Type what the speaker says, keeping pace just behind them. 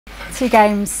2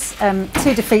 games,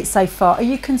 2 defeats so far. Are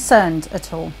you concerned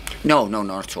at all? No,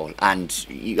 not at all. And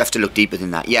you have to look deeper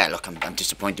than that. Yeah, look, I'm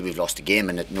disappointed we've lost a game,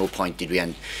 and at no point did we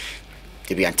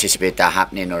anticipate that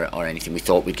happening or anything. We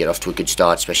thought we'd get off to a good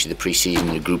start, especially the pre-season,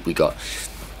 the group we got.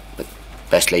 But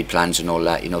best laid plans and all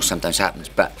that, sometimes happens.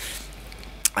 But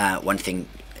one thing,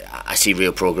 I see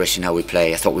real progress in how we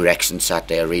play. I thought we were excellent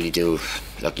Saturday, I really do.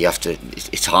 Look,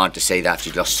 it's hard to say that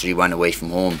after you lost 3-1 away from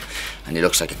home, and it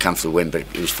looks like a comfortable win, but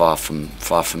it was far from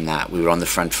that. We were on the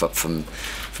front foot from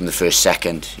the first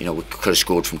second. We could have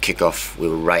scored from kick-off. We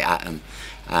were right at them.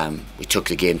 We took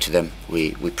the game to them.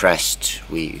 We pressed.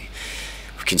 We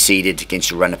conceded against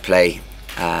a run of play.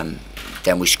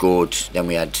 Then we scored. Then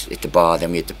we had hit the bar. Then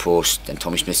we hit the post. Then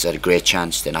Tommy Smith had a great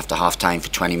chance. Then after half time for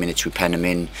 20 minutes we pen them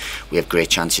in. We have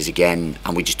great chances again,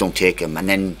 and we just don't take them. And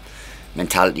then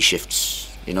mentality shifts.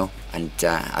 And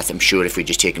I'm sure if we'd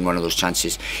just taken one of those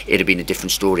chances, it'd have been a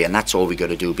different story. And that's all we got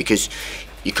to do, because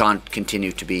you can't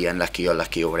continue to be unlucky or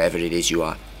lucky or whatever it is you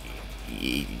are.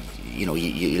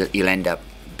 You'll end up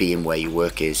being where your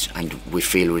work is, and we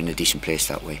feel we're in a decent place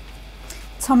that way.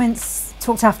 Tom Ince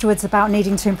talked afterwards about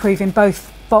needing to improve in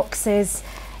both boxes.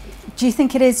 Do you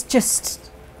think it is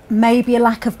just maybe a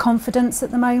lack of confidence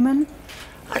at the moment?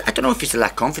 I don't know if it's a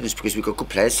lack of confidence, because we've got good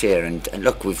players here, and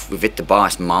look, we've hit the bar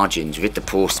margins, we've hit the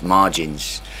post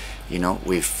margins.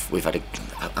 We've had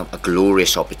a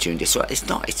glorious opportunity. So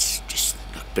it's just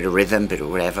a bit of rhythm, bit of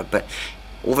whatever. But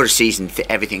over a season,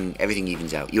 everything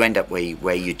evens out. You end up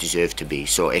where you deserve to be.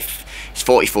 So if it's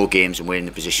 44 games and we're in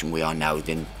the position we are now,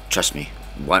 then trust me,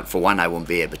 for one, I won't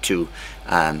be here, but two,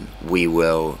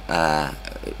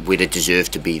 we'd have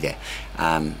deserved to be there.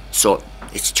 So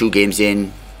it's 2 games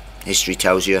in. History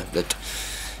tells you that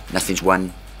nothing's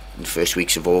won in the first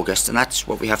weeks of August, and that's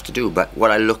what we have to do. But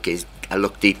what I look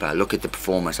deeper. I look at the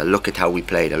performance. I look at how we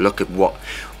played. I look at what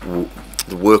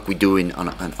the work we're doing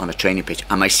on a training pitch.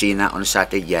 Am I seeing that on a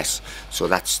Saturday? Yes. So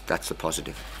that's the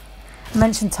positive. I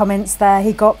mentioned Tom Ince there.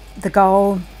 He got the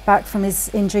goal back from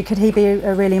his injury. Could he be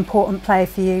a really important player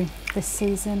for you this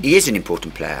season? He is an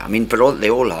important player. I mean, but they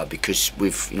all are, because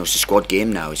it's a squad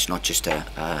game now. It's not just an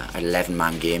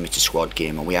 11-man game. It's a squad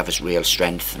game, and we have a real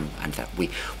strength, and that we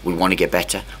want to get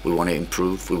better. We want to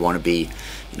improve. We want to be,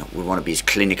 we want to be as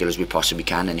clinical as we possibly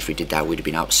can. And if we did that, we'd have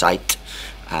been out of sight.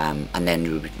 And then it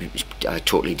would be a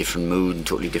totally different mood and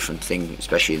totally different thing,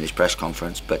 especially in this press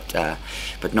conference. But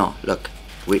no, look,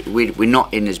 we're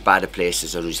not in as bad a place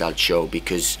as the results show,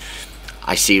 because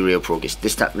I see real progress.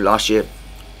 This time last year,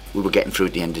 we were getting through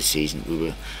at the end of the season. We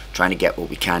were trying to get what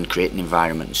we can, create an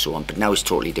environment and so on. But now it's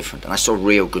totally different. And I saw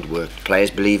real good work. The players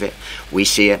believe it. We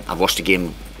see it. I've watched the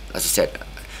game, as I said.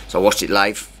 So I watched it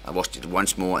live. I watched it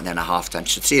once more, and then a half-time.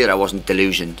 So to see that I wasn't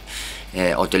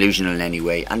or delusional in any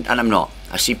way. And I'm not.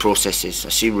 I see processes. I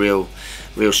see real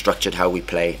structured how we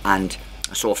play. And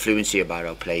I saw a fluency about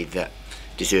our play that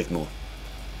deserved more.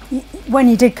 When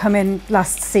you did come in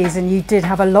last season, you did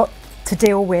have a lot to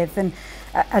deal with, and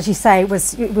as you say, it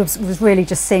was really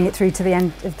just seeing it through to the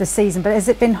end of the season. But has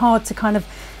it been hard to kind of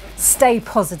stay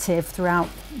positive throughout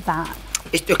that?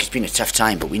 It's been a tough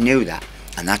time, but we knew that,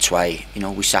 and that's why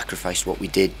we sacrificed what we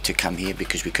did to come here,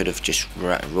 because we could have just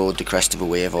rode the crest of a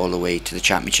wave all the way to the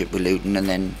Championship with Luton, and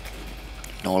then,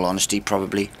 in all honesty,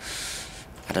 probably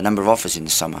had a number of offers in the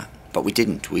summer. But we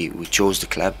didn't. We chose the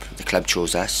club. The club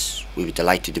chose us. We were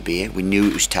delighted to be here. We knew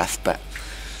it was tough, but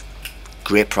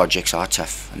great projects are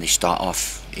tough, and they start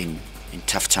off in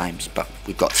tough times. But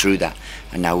we've got through that,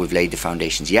 and now we've laid the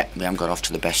foundations. Yeah, we haven't got off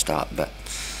to the best start, but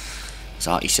as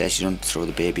Artie says, you don't throw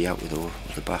the baby out with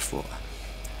the bathwater.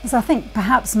 So I think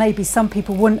perhaps maybe some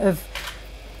people wouldn't have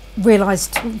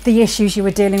realised the issues you were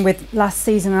dealing with last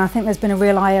season, and I think there's been a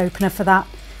real eye-opener for that.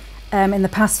 In the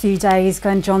past few days,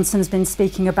 Glenn Johnson's been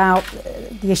speaking about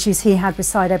the issues he had with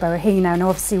Saido Berahino, and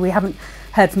obviously we haven't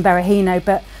heard from Berahino,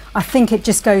 but I think it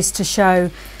just goes to show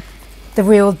the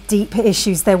real deep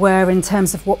issues there were in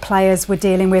terms of what players were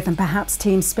dealing with, and perhaps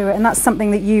team spirit, and that's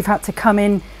something that you've had to come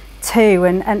in to,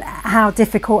 and how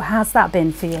difficult has that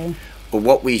been for you? Well,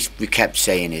 what we kept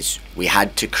saying is we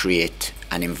had to create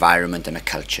an environment and a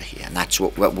culture here, and that's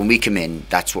what when we come in,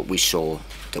 that's what we saw.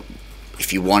 That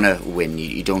if you want to win,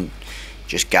 you don't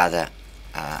just gather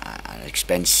an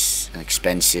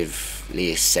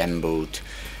expensively assembled,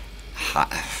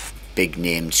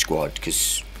 big-named squad,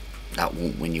 because that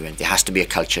won't win you in. There has to be a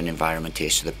culture and environment here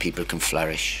so that people can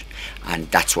flourish, and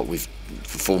that's what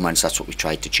for 4 months, that's what we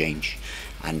tried to change,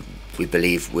 and we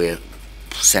believe we're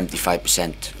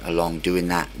 75% along doing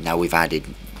that. Now we've added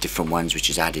different ones, which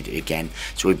has added it again,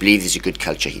 so we believe there's a good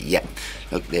culture here. Yeah,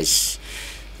 look, there's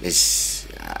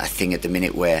a thing at the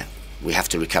minute where we have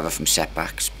to recover from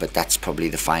setbacks, but that's probably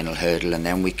the final hurdle, and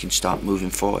then we can start moving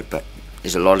forward. But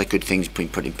there's a lot of good things being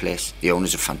put in place. The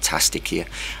owners are fantastic here,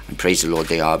 and praise the Lord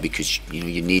they are, because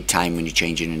you need time when you're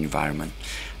changing an environment.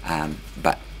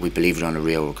 But we believe we're on a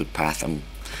real good path, and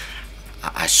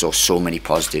I saw so many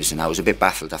positives, and I was a bit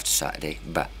baffled after Saturday,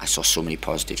 but I saw so many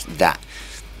positives that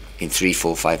in 3,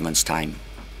 4, 5 months' time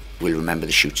we'll remember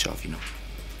the shoots of.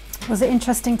 Was it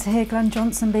interesting to hear Glenn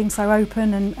Johnson being so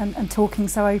open and talking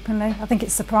so openly? I think it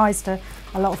surprised a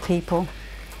lot of people.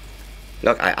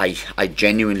 Look, I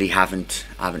genuinely haven't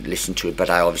listened to it, but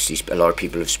obviously a lot of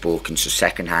people have spoken. So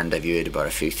secondhand, I've heard about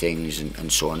a few things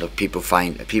and so on. Look, people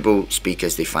speak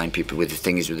as they find people. With the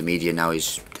thing is with the media now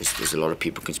is there's a lot of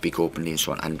people can speak openly and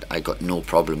so on, and I got no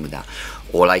problem with that.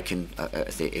 All I can,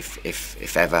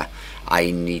 if ever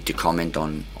I need to comment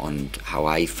on how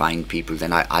I find people,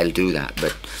 then I'll do that.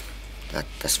 But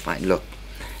that's fine. Look,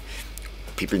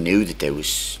 people knew that there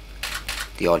was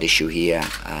the odd issue here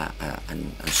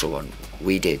and so on.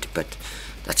 We did, but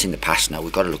that's in the past now.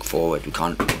 We've got to look forward. We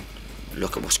can't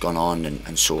look at what's gone on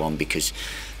and so on, because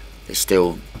there's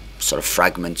still sort of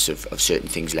fragments of certain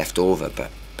things left over,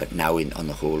 but now on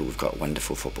the whole we've got a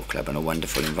wonderful football club and a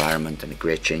wonderful environment and a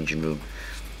great changing room,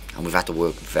 and we've had to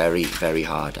work very, very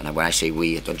hard. And when I say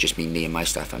we, I don't just mean me and my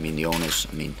staff, I mean the owners,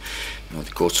 I mean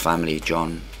the coach family,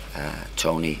 John,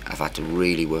 Tony. I've had to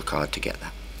really work hard to get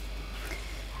that.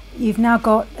 You've now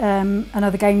got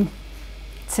another game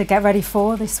to get ready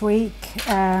for this week.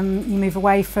 You move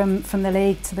away from the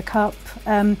league to the cup.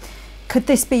 Could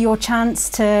this be your chance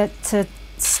to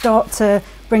start to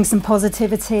bring some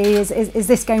positivity? Is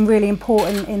this game really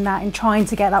important in trying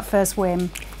to get that first win?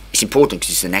 It's important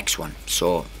because it's the next one.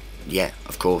 So yeah,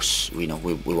 of course, we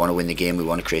want to win the game. We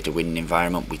want to create a winning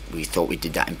environment. We thought we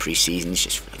did that in pre-season. It's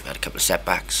just we had a couple of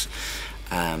setbacks.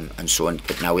 And so on,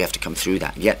 but now we have to come through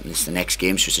that. Yeah, and it's the next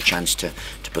game, so it's a chance to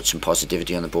put some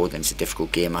positivity on the board. Then it's a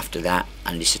difficult game after that,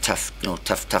 and it's a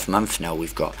tough month now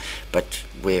we've got. But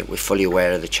we're fully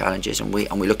aware of the challenges, and we're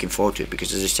looking forward to it,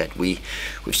 because, as I said, we've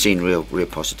seen real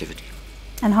positivity.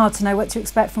 And hard to know what to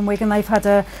expect from Wigan. They've had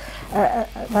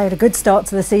a good start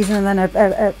to the season, and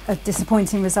then a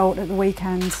disappointing result at the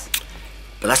weekend.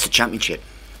 But that's the Championship,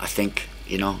 I think.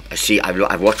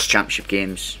 I've watched Championship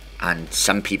games, and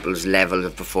some people's level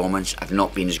of performance have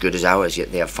not been as good as ours,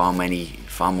 yet they have far more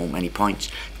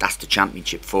points. That's the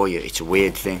Championship for you. It's a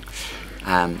weird thing.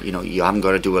 You haven't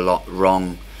got to do a lot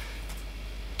wrong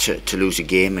to lose a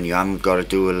game, and you haven't got to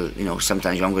do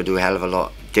sometimes you haven't got to do a hell of a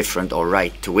lot different or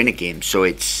right to win a game. So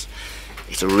it's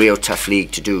a real tough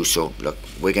league to do. So look,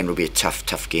 Wigan will be a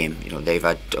tough game. They've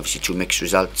had obviously 2 mixed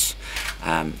results.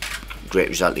 Great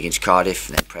result against Cardiff,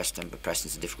 and then Preston, but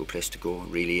Preston's a difficult place to go. It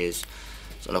really is.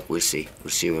 So look, we'll see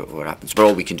what happens. But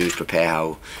all we can do is prepare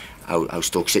how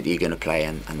Stoke City are going to play,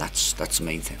 and that's the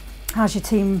main thing. How's your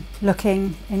team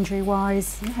looking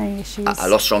injury-wise? Any issues? A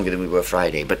lot stronger than we were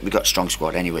Friday, but we've got a strong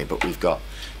squad anyway. But we've got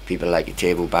people like the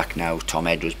table back now, Tom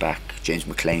Edwards back, James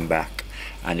McLean back,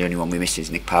 and the only one we missed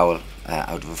is Nick Powell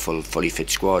out of a fully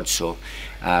fit squad. So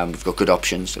we've got good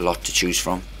options, a lot to choose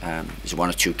from. There's 1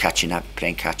 or 2 catching up,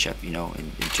 playing catch up.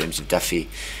 In terms of Duffy.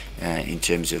 In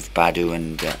terms of Badu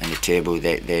and the table,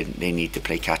 they need to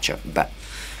play catch up, but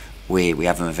we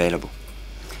have them available.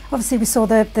 Obviously, we saw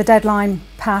the deadline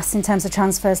pass in terms of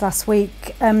transfers last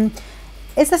week.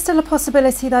 Is there still a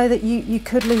possibility, though, that you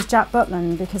could lose Jack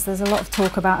Butland, because there's a lot of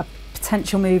talk about a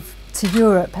potential move to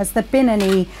Europe? Has there been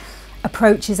any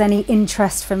approaches, any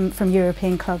interest from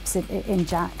European clubs in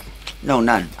Jack? No,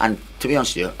 none. And to be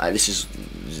honest with you, this is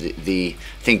I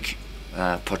think.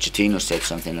 Pochettino said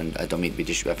something, and I don't mean to be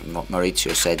disrespectful.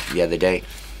 Maurizio said the other day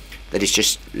that it's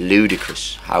just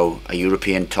ludicrous how a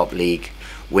European top league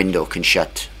window can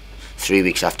shut 3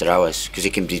 weeks after ours, because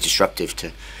it can be disruptive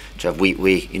to have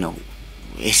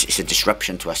it's a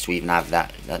disruption to us to even have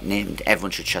that name.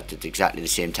 Everyone should shut at exactly the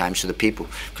same time, so the people,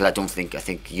 because I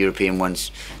think European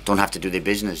ones don't have to do their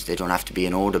business. They don't have to be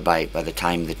in order by the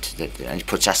time that and it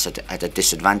puts us at a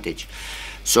disadvantage.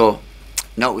 So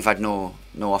no, we've had no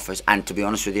offers, and to be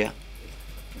honest with you,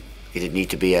 it'd need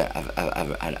to be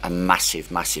a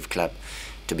massive club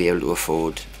to be able to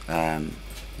afford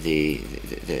the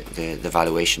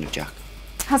valuation of Jack.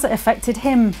 Has it affected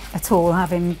him at all,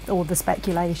 having all the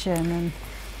speculation? And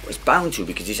well, it's bound to,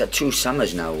 because he's had 2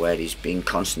 summers now where he's been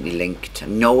constantly linked,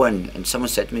 and no one, and someone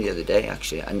said to me the other day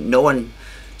actually, and no one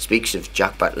speaks of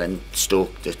Jack Butland,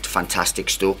 Stoke, the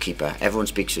fantastic Stoke keeper. Everyone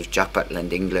speaks of Jack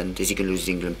Butland, England. Is he going to lose his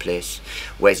England place?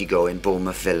 Where's he going?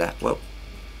 Bournemouth, Villa. Well,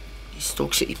 he's a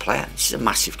Stoke City player. This is a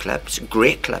massive club. It's a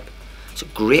great club. It's a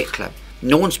great club.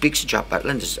 No one speaks of Jack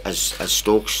Butland as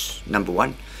Stoke's number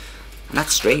 1, and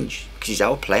that's strange. because he's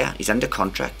our player. He's under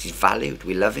contract. He's valued.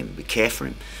 We love him. We care for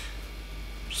him.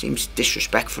 Seems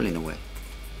disrespectful in a way.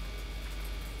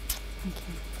 Thank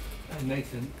you.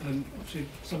 Nathan, obviously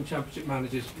some Championship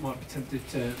managers might be tempted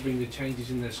to bring the changes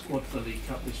in their squad for the League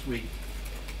Cup this week.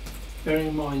 Bearing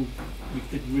in mind we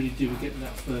could really do with getting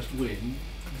that first win,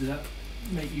 does that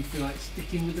make you feel like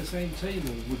sticking with the same team,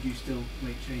 or would you still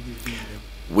make changes?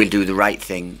 We'll do the right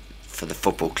thing for the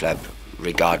football club,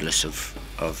 regardless of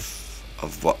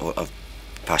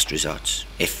past results.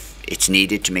 If it's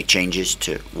needed to make changes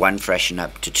to 1, freshen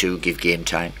up, to 2, give game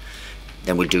time,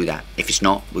 then we'll do that. If it's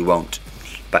not, we won't.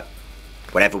 But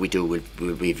whatever we do,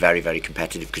 we'll be very, very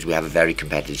competitive, because we have a very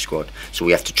competitive squad. So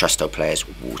we have to trust our players,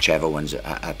 whichever ones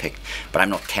are picked. But I'm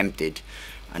not tempted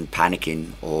and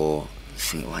panicking or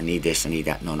think, oh, I need this, I need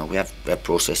that. No, we have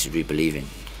processes we believe in,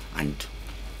 and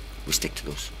we stick to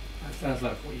those. That sounds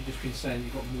like what you've just been saying.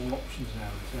 You've got more options now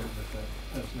in terms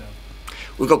of personnel.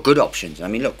 We've got good options. I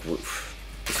mean, look,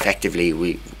 effectively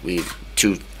we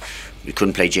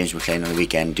couldn't play James McLean on the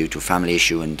weekend due to a family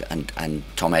issue, and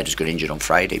Tom Edwards got injured on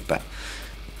Friday, but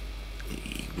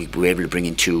we were able to bring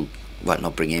in 2, well,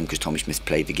 not bring in because Tommy Smith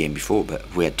played the game before,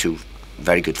 but we had 2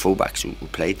 very good fullbacks who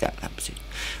played that. And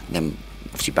then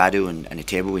obviously Badu and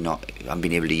Etebo we haven't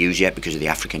been able to use yet because of the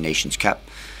African Nations Cup.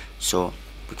 So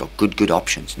we've got good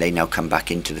options. They now come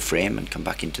back into the frame and come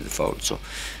back into the fold. So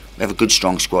we have a good,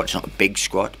 strong squad. It's not a big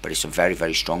squad, but it's a very,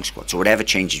 very strong squad. So whatever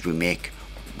changes we make,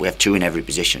 we have 2 in every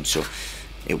position. So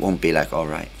it won't be like, all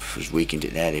right, we've weakened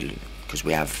it there, because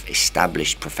we have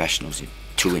established professionals,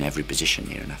 2 in every position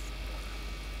near enough.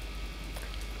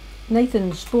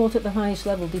 Nathan, sport at the highest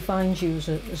level defines you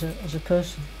as a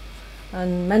person,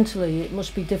 and mentally it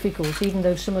must be difficult, even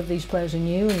though some of these players are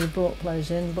new and you brought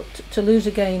players in, but to lose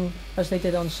a game as they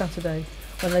did on Saturday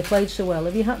when they played so well.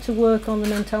 Have you had to work on the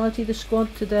mentality of the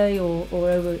squad today or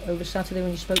over Saturday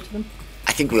when you spoke to them?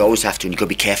 I think we always have to, and you've got to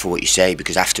be careful what you say,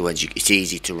 because afterwards it's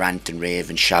easy to rant and rave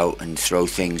and shout and throw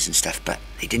things and stuff, but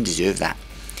they didn't deserve that.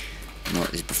 You know,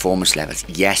 the performance levels.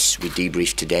 Yes, we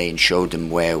debriefed today and showed them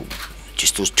where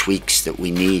just those tweaks that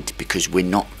we need, because we're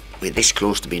this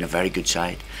close to being a very good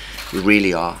side. We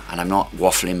really are, and I'm not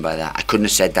waffling by that. I couldn't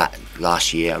have said that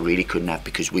last year. I really couldn't have,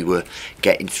 because we were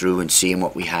getting through and seeing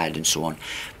what we had and so on.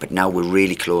 But now we're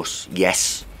really close.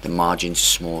 Yes, the margins are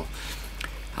small,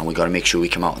 and we've got to make sure we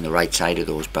come out on the right side of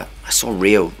those. But I saw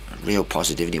real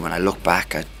positivity when I look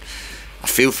back. I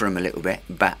feel for him a little bit,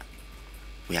 but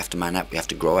we have to man up, we have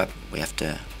to grow up, we have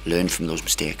to learn from those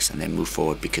mistakes and then move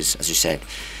forward, because, as I said,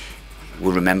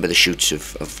 we'll remember the shoots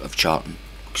of Charlton,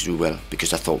 because we will,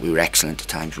 because I thought we were excellent at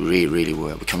times. We really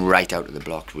were. We come right out of the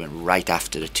block, we went right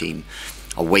after the team,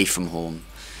 away from home,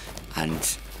 and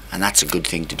that's a good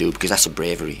thing to do, because that's a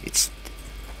bravery. It's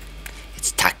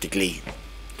tactically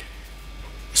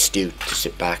astute to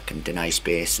sit back and deny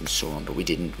space and so on, but we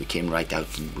didn't. We came right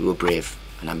out and we were brave,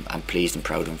 and I'm pleased and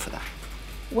proud of them for that.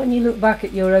 When you look back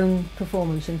at your own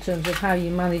performance in terms of how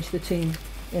you managed the team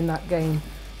in that game,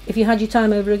 if you had your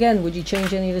time over again, would you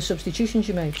change any of the substitutions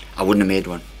you made? I wouldn't have made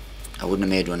one. I wouldn't have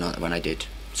made one when I did.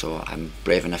 So I'm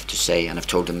brave enough to say, and I've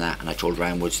told them that, and I told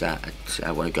Ryan Woods that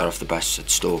when I got off the bus at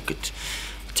Stoke at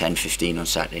 10:15 on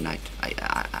Saturday night.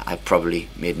 I probably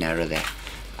made an error there,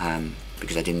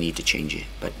 because I didn't need to change it.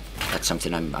 But that's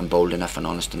something I'm bold enough and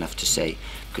honest enough to say,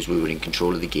 because we were in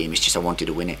control of the game. It's just I wanted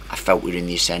to win it. I felt we were in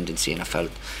the ascendancy, and I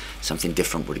felt something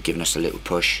different would have given us a little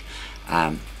push.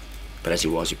 But as it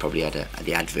was, it probably had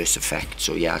the adverse effect.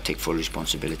 So yeah, I take full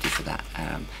responsibility for that.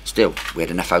 Still, we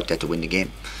had enough out there to win the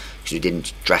game, because we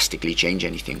didn't drastically change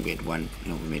anything. We had we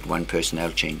made one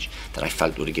personnel change that I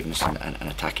felt would have given us an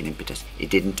attacking impetus. It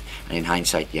didn't, and in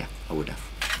hindsight, yeah, I would have.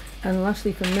 And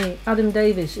lastly from me, Adam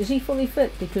Davies, is he fully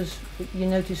fit? Because you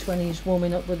notice when he's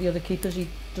warming up with the other keepers, he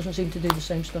doesn't seem to do the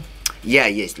same stuff. Yeah,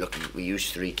 he is. Look, we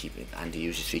use 3 keepers, and he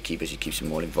uses 3 keepers. He keeps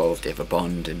them all involved. They have a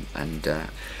bond,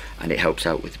 and it helps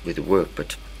out with the work.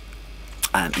 But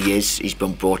he's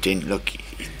been brought in. Look,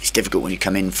 it's difficult when you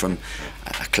come in from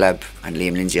a club, and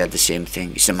Liam Lindsay had the same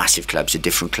thing. It's a massive club. It's a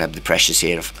different club. The pressures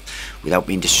here, without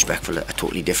being disrespectful, are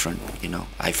totally different. You know,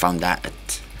 I found that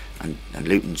and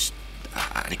Luton's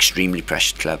an extremely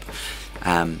pressured club.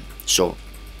 So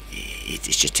it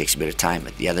just takes a bit of time.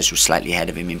 The others were slightly ahead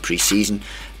of him in pre-season,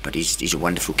 but he's a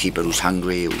wonderful keeper who's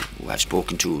hungry, who I've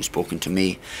spoken to, who's spoken to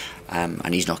me,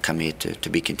 and he's not come here to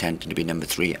be content and to be number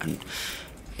 3. And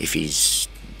if he's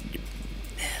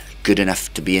good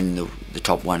enough to be in the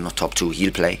top 1 or top 2,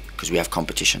 he'll play, because we have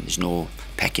competition. There's no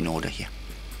pecking order here.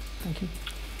 Thank you.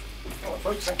 All right,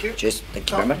 folks, thank you. Cheers. Thank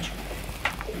you very much.